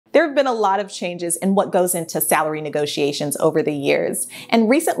There have been a lot of changes in what goes into salary negotiations over the years, and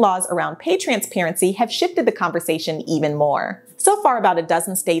recent laws around pay transparency have shifted the conversation even more. So far, about a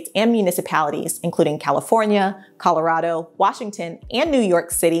dozen states and municipalities, including California, Colorado, Washington, and New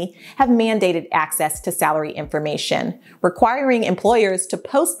York City, have mandated access to salary information, requiring employers to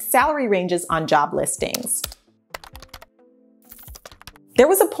post salary ranges on job listings. There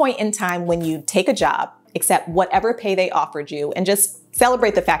was a point in time when you'd take a job, accept whatever pay they offered you, and just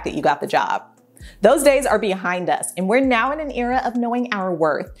celebrate the fact that you got the job. Those days are behind us, and we're now in an era of knowing our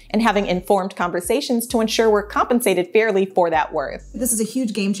worth and having informed conversations to ensure we're compensated fairly for that worth. This is a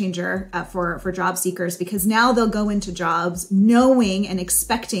huge game changer for job seekers, because now they'll go into jobs knowing and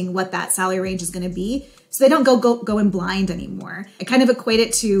expecting what that salary range is going to be. So they don't go in blind anymore. I kind of equate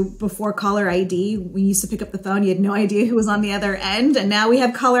it to before caller ID. We used to pick up the phone, you had no idea who was on the other end. And now we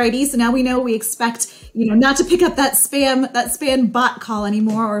have caller ID. So now we know we expect, not to pick up that spam bot call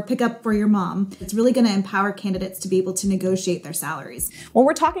anymore, or pick up for your mom. It's really going to empower candidates to be able to negotiate their salaries. When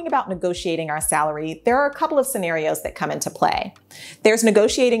we're talking about negotiating our salary, there are a couple of scenarios that come into play. There's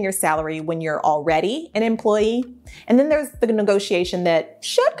negotiating your salary when you're already an employee. And then there's the negotiation that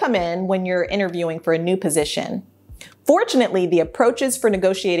should come in when you're interviewing for a new position. Fortunately, the approaches for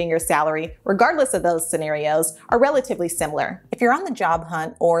negotiating your salary, regardless of those scenarios, are relatively similar. If you're on the job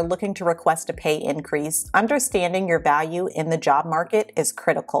hunt or looking to request a pay increase, understanding your value in the job market is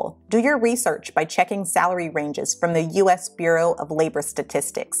critical. Do your research by checking salary ranges from the U.S. Bureau of Labor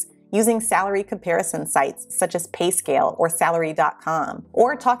Statistics, using salary comparison sites such as Payscale or Salary.com,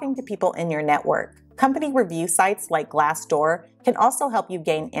 or talking to people in your network. Company review sites like Glassdoor can also help you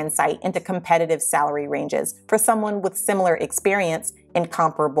gain insight into competitive salary ranges for someone with similar experience in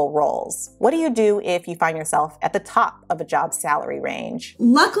comparable roles. What do you do if you find yourself at the top of a job salary range?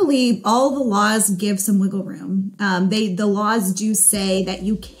 Luckily, all the laws give some wiggle room. The laws do say that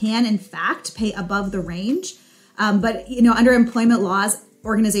you can, in fact, pay above the range. But under employment laws,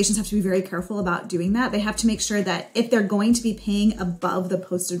 organizations have to be very careful about doing that. They have to make sure that if they're going to be paying above the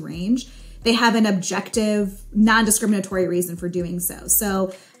posted range, they have an objective, non-discriminatory reason for doing so.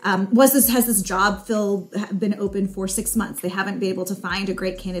 So has this job been open for 6 months? They haven't been able to find a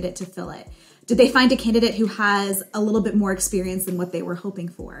great candidate to fill it. Did they find a candidate who has a little bit more experience than what they were hoping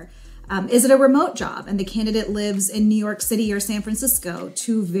for? Is it a remote job and the candidate lives in New York City or San Francisco,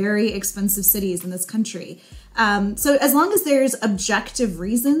 two very expensive cities in this country? So as long as there's objective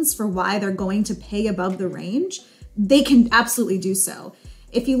reasons for why they're going to pay above the range, they can absolutely do so.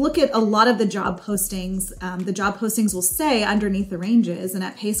 If you look at a lot of the job postings will say underneath the ranges, and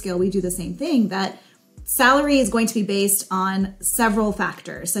at Payscale we do the same thing, that salary is going to be based on several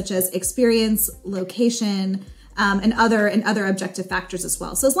factors, such as experience, location, and other objective factors as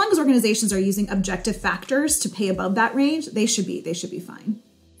well. So as long as organizations are using objective factors to pay above that range, they should be fine.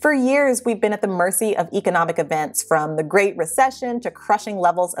 For years, we've been at the mercy of economic events, from the Great Recession to crushing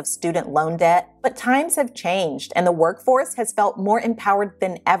levels of student loan debt. But times have changed, and the workforce has felt more empowered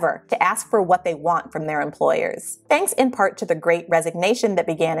than ever to ask for what they want from their employers. Thanks in part to the Great Resignation that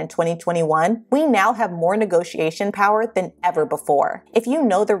began in 2021, we now have more negotiation power than ever before. If you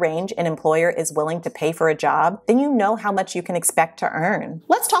know the range an employer is willing to pay for a job, then you know how much you can expect to earn.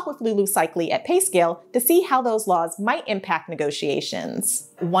 Let's talk with Lulu Seikaly at Payscale to see how those laws might impact negotiations.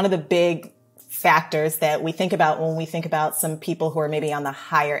 One of the big factors that we think about when we think about some people who are maybe on the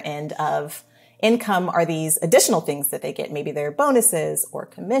higher end of income are these additional things that they get. Maybe they're bonuses or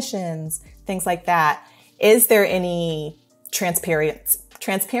commissions, things like that. Is there any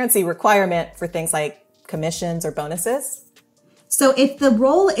transparency requirement for things like commissions or bonuses? So if the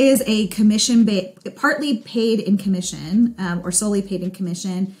role is a partly paid in commission or solely paid in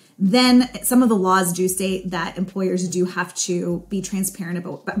commission, then some of the laws do state that employers do have to be transparent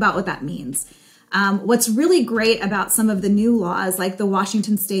about what that means. What's really great about some of the new laws, like the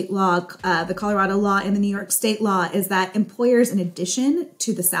Washington state law, the Colorado law, and the New York state law, is that employers, in addition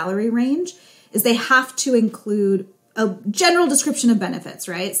to the salary range, is they have to include a general description of benefits,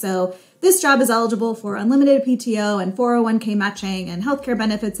 right? So this job is eligible for unlimited PTO and 401k matching and healthcare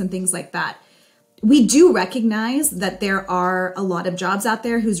benefits and things like that. We do recognize that there are a lot of jobs out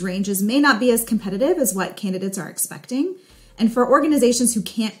there whose ranges may not be as competitive as what candidates are expecting. And for organizations who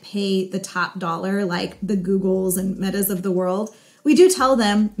can't pay the top dollar, like the Googles and Metas of the world, we do tell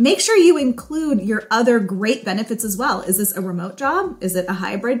them, make sure you include your other great benefits as well. Is this a remote job? Is it a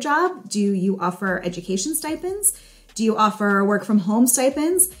hybrid job? Do you offer education stipends? Do you offer work from home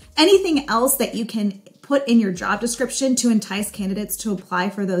stipends? Anything else that you can put in your job description to entice candidates to apply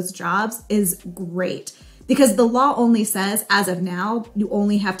for those jobs is great, because the law only says, as of now, you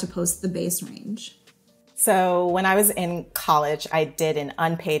only have to post the base range. So when I was in college, I did an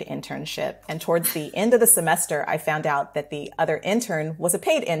unpaid internship. And towards the end of the semester, I found out that the other intern was a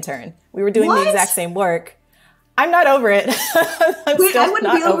paid intern. We were doing the exact same work. I'm not over it. I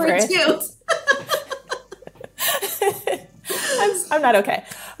wouldn't be over it too. I'm not okay.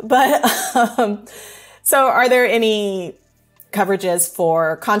 But so are there any coverages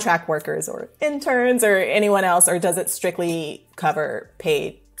for contract workers or interns or anyone else, or does it strictly cover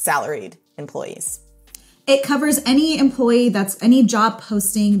paid salaried employees? It covers any employee any job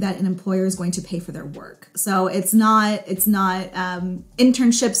posting that an employer is going to pay for their work. So it's not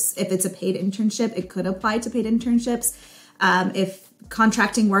internships. If it's a paid internship, it could apply to paid internships. If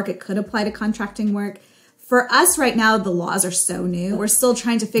contracting work, it could apply to contracting work. For us right now, the laws are so new. We're still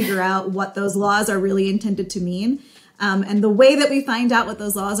trying to figure out what those laws are really intended to mean. And the way that we find out what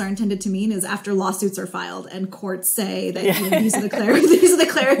those laws are intended to mean is after lawsuits are filed and courts say that these are the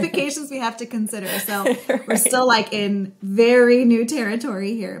clarifications we have to consider. So we're still like in very new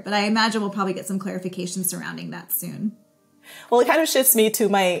territory here, but I imagine we'll probably get some clarifications surrounding that soon. Well, it kind of shifts me to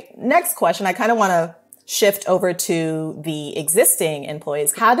my next question. I kind of want to shift over to the existing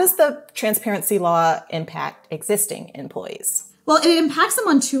employees. How does the transparency law impact existing employees? Well, it impacts them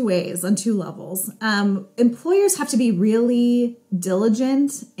on two ways, on two levels. Employers have to be really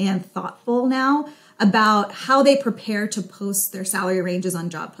diligent and thoughtful now about how they prepare to post their salary ranges on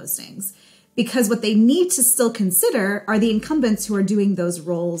job postings. Because what they need to still consider are the incumbents who are doing those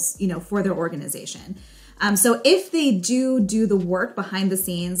roles, for their organization. So if they do the work behind the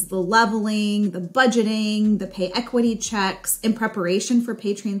scenes, the leveling, the budgeting, the pay equity checks in preparation for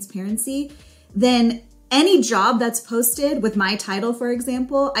pay transparency, then any job that's posted with my title, for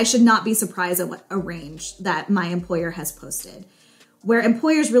example, I should not be surprised at what a range that my employer has posted. Where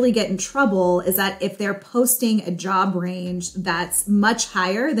employers really get in trouble is that if they're posting a job range that's much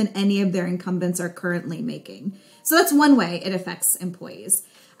higher than any of their incumbents are currently making. So that's one way it affects employees.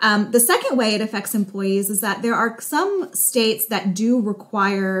 The second way it affects employees is that there are some states that do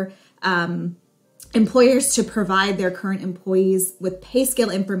require employers to provide their current employees with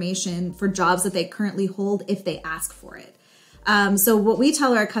Payscale information for jobs that they currently hold if they ask for it. So what we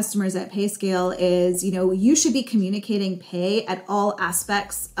tell our customers at Payscale is, you should be communicating pay at all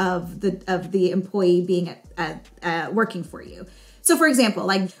aspects of the employee being working for you. So for example,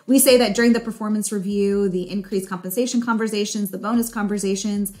 like we say that during the performance review, the increased compensation conversations, the bonus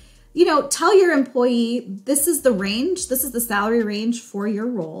conversations, tell your employee, this is the range, this is the salary range for your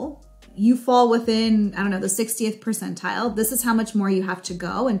role. You fall within, the 60th percentile. This is how much more you have to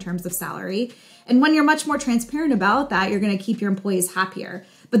go in terms of salary. And when you're much more transparent about that, you're going to keep your employees happier.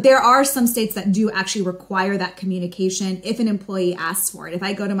 But there are some states that do actually require that communication if an employee asks for it. If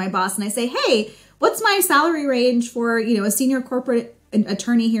I go to my boss and I say, hey, what's my salary range for, a senior corporate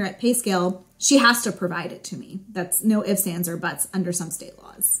attorney here at Payscale, she has to provide it to me. That's no ifs, ands, or buts under some state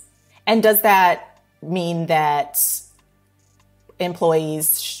laws. And does that mean that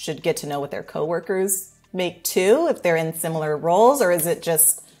employees should get to know what their coworkers make too, if they're in similar roles? Or is it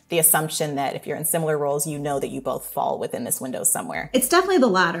just the assumption that if you're in similar roles, that you both fall within this window somewhere? It's definitely the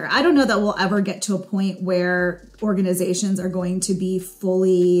latter. I don't know that we'll ever get to a point where organizations are going to be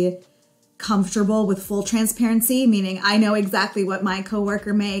fully comfortable with full transparency, meaning I know exactly what my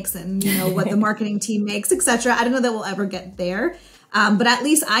coworker makes and, what the marketing team makes, etc. I don't know that we'll ever get there. But at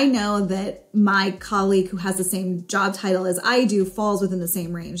least I know that my colleague who has the same job title as I do falls within the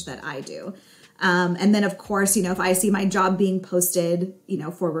same range that I do. And then, of course, if I see my job being posted,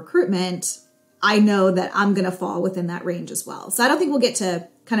 for recruitment, I know that I'm going to fall within that range as well. So I don't think we'll get to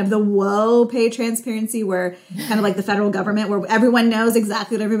kind of the whoa pay transparency where kind of like the federal government where everyone knows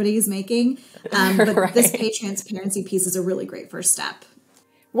exactly what everybody is making. But right. This pay transparency piece is a really great first step.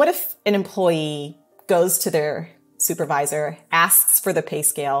 What if an employee goes to their supervisor, asks for the pay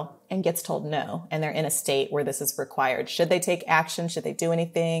scale, and gets told no, and they're in a state where this is required? Should they take action? Should they do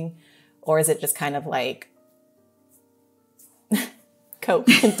anything? Or is it just kind of like cope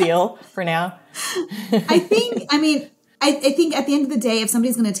and deal for now? I think at the end of the day, if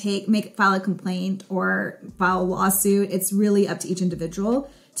somebody's going to file a complaint or file a lawsuit, it's really up to each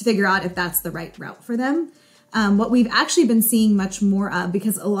individual to figure out if that's the right route for them. What we've actually been seeing much more of,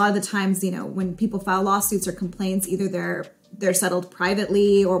 because a lot of the times, when people file lawsuits or complaints, either they're settled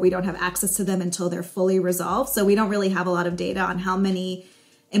privately or we don't have access to them until they're fully resolved. So we don't really have a lot of data on how many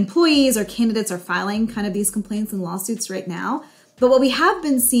employees or candidates are filing kind of these complaints and lawsuits right now. But what we have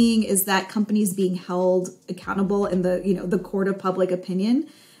been seeing is that companies being held accountable in the court of public opinion.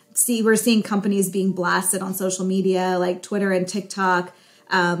 We're seeing companies being blasted on social media like Twitter and TikTok,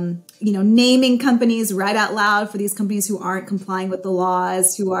 naming companies right out loud for these companies who aren't complying with the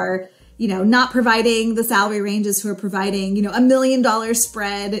laws, who are, not providing the salary ranges, who are providing, $1 million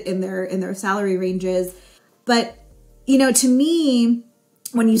spread in their salary ranges. But, to me,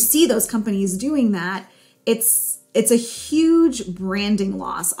 when you see those companies doing that, it's a huge branding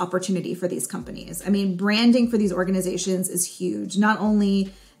loss opportunity for these companies. I mean, branding for these organizations is huge, not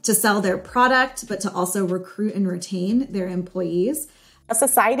only to sell their product, but to also recruit and retain their employees. A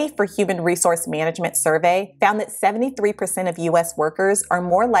Society for Human Resource Management survey found that 73% of U.S. workers are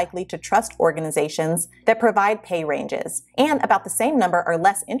more likely to trust organizations that provide pay ranges, and about the same number are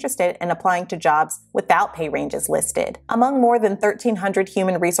less interested in applying to jobs without pay ranges listed. Among more than 1,300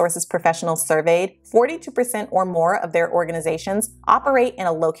 human resources professionals surveyed, 42% or more of their organizations operate in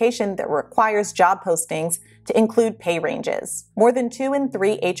a location that requires job postings to include pay ranges. More than 2 in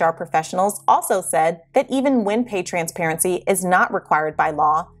 3 HR professionals also said that even when pay transparency is not required by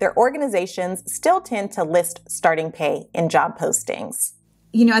law, their organizations still tend to list starting pay in job postings.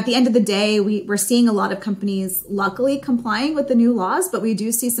 At the end of the day, we're seeing a lot of companies luckily complying with the new laws, but we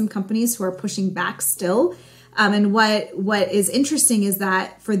do see some companies who are pushing back still. And what is interesting is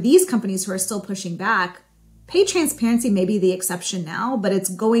that for these companies who are still pushing back, pay transparency may be the exception now, but it's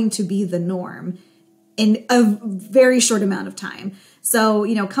going to be the norm in a very short amount of time. So,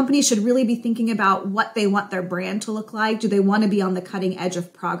 companies should really be thinking about what they want their brand to look like. Do they want to be on the cutting edge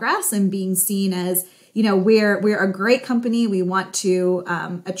of progress and being seen as, we're a great company. We want to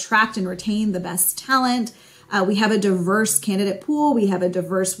attract and retain the best talent. We have a diverse candidate pool. We have a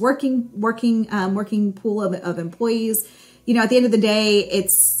diverse working pool of employees. At the end of the day,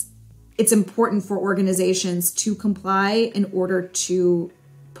 it's important for organizations to comply in order to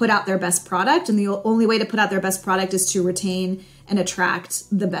put out their best product. And the only way to put out their best product is to retain and attract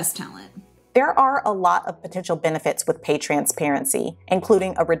the best talent. There are a lot of potential benefits with pay transparency,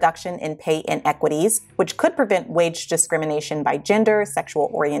 including a reduction in pay inequities, which could prevent wage discrimination by gender,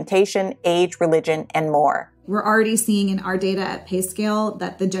 sexual orientation, age, religion, and more. We're already seeing in our data at Payscale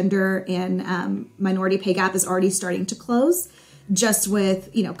that the gender and minority pay gap is already starting to close. Just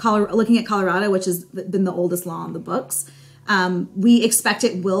with, looking at Colorado, which has been the oldest law on the books. We expect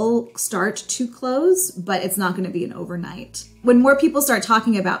it will start to close, but it's not going to be an overnight. When more people start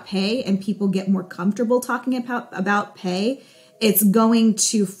talking about pay and people get more comfortable talking about pay, it's going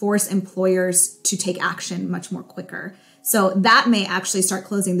to force employers to take action much more quicker. So that may actually start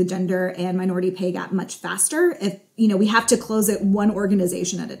closing the gender and minority pay gap much faster. If, we have to close it one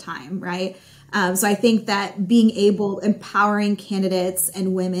organization at a time, right? So I think that empowering candidates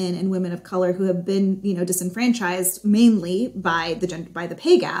and women of color who have been, disenfranchised mainly by the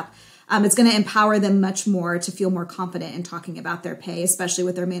pay gap, it's going to empower them much more to feel more confident in talking about their pay, especially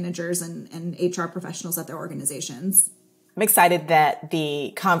with their managers and HR professionals at their organizations. I'm excited that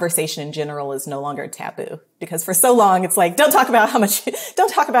the conversation in general is no longer taboo, because for so long it's like, don't talk about how much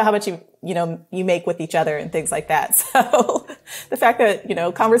you make with each other and things like that. So the fact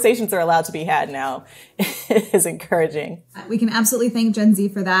that, conversations are allowed to be had now is encouraging. We can absolutely thank Gen Z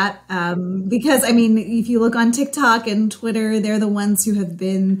for that. Because if you look on TikTok and Twitter, they're the ones who have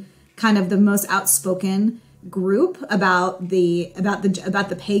been kind of the most outspoken group about the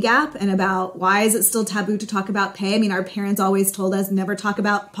pay gap and about why is it still taboo to talk about pay. Our parents always told us never talk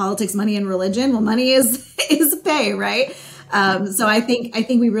about politics, money, and religion. Well, money is pay, right? So I think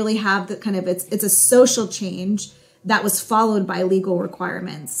we really have the kind of it's a social change that was followed by legal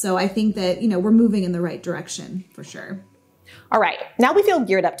requirements. So I think that we're moving in the right direction for sure. All right, now we feel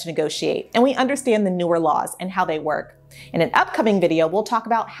geared up to negotiate and we understand the newer laws and how they work. In an upcoming video, we'll talk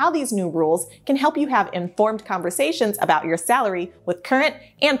about how these new rules can help you have informed conversations about your salary with current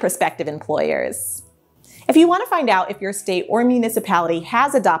and prospective employers. If you want to find out if your state or municipality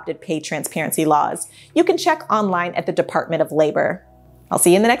has adopted pay transparency laws, you can check online at the Department of Labor. I'll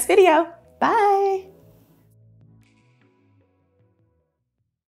see you in the next video. Bye.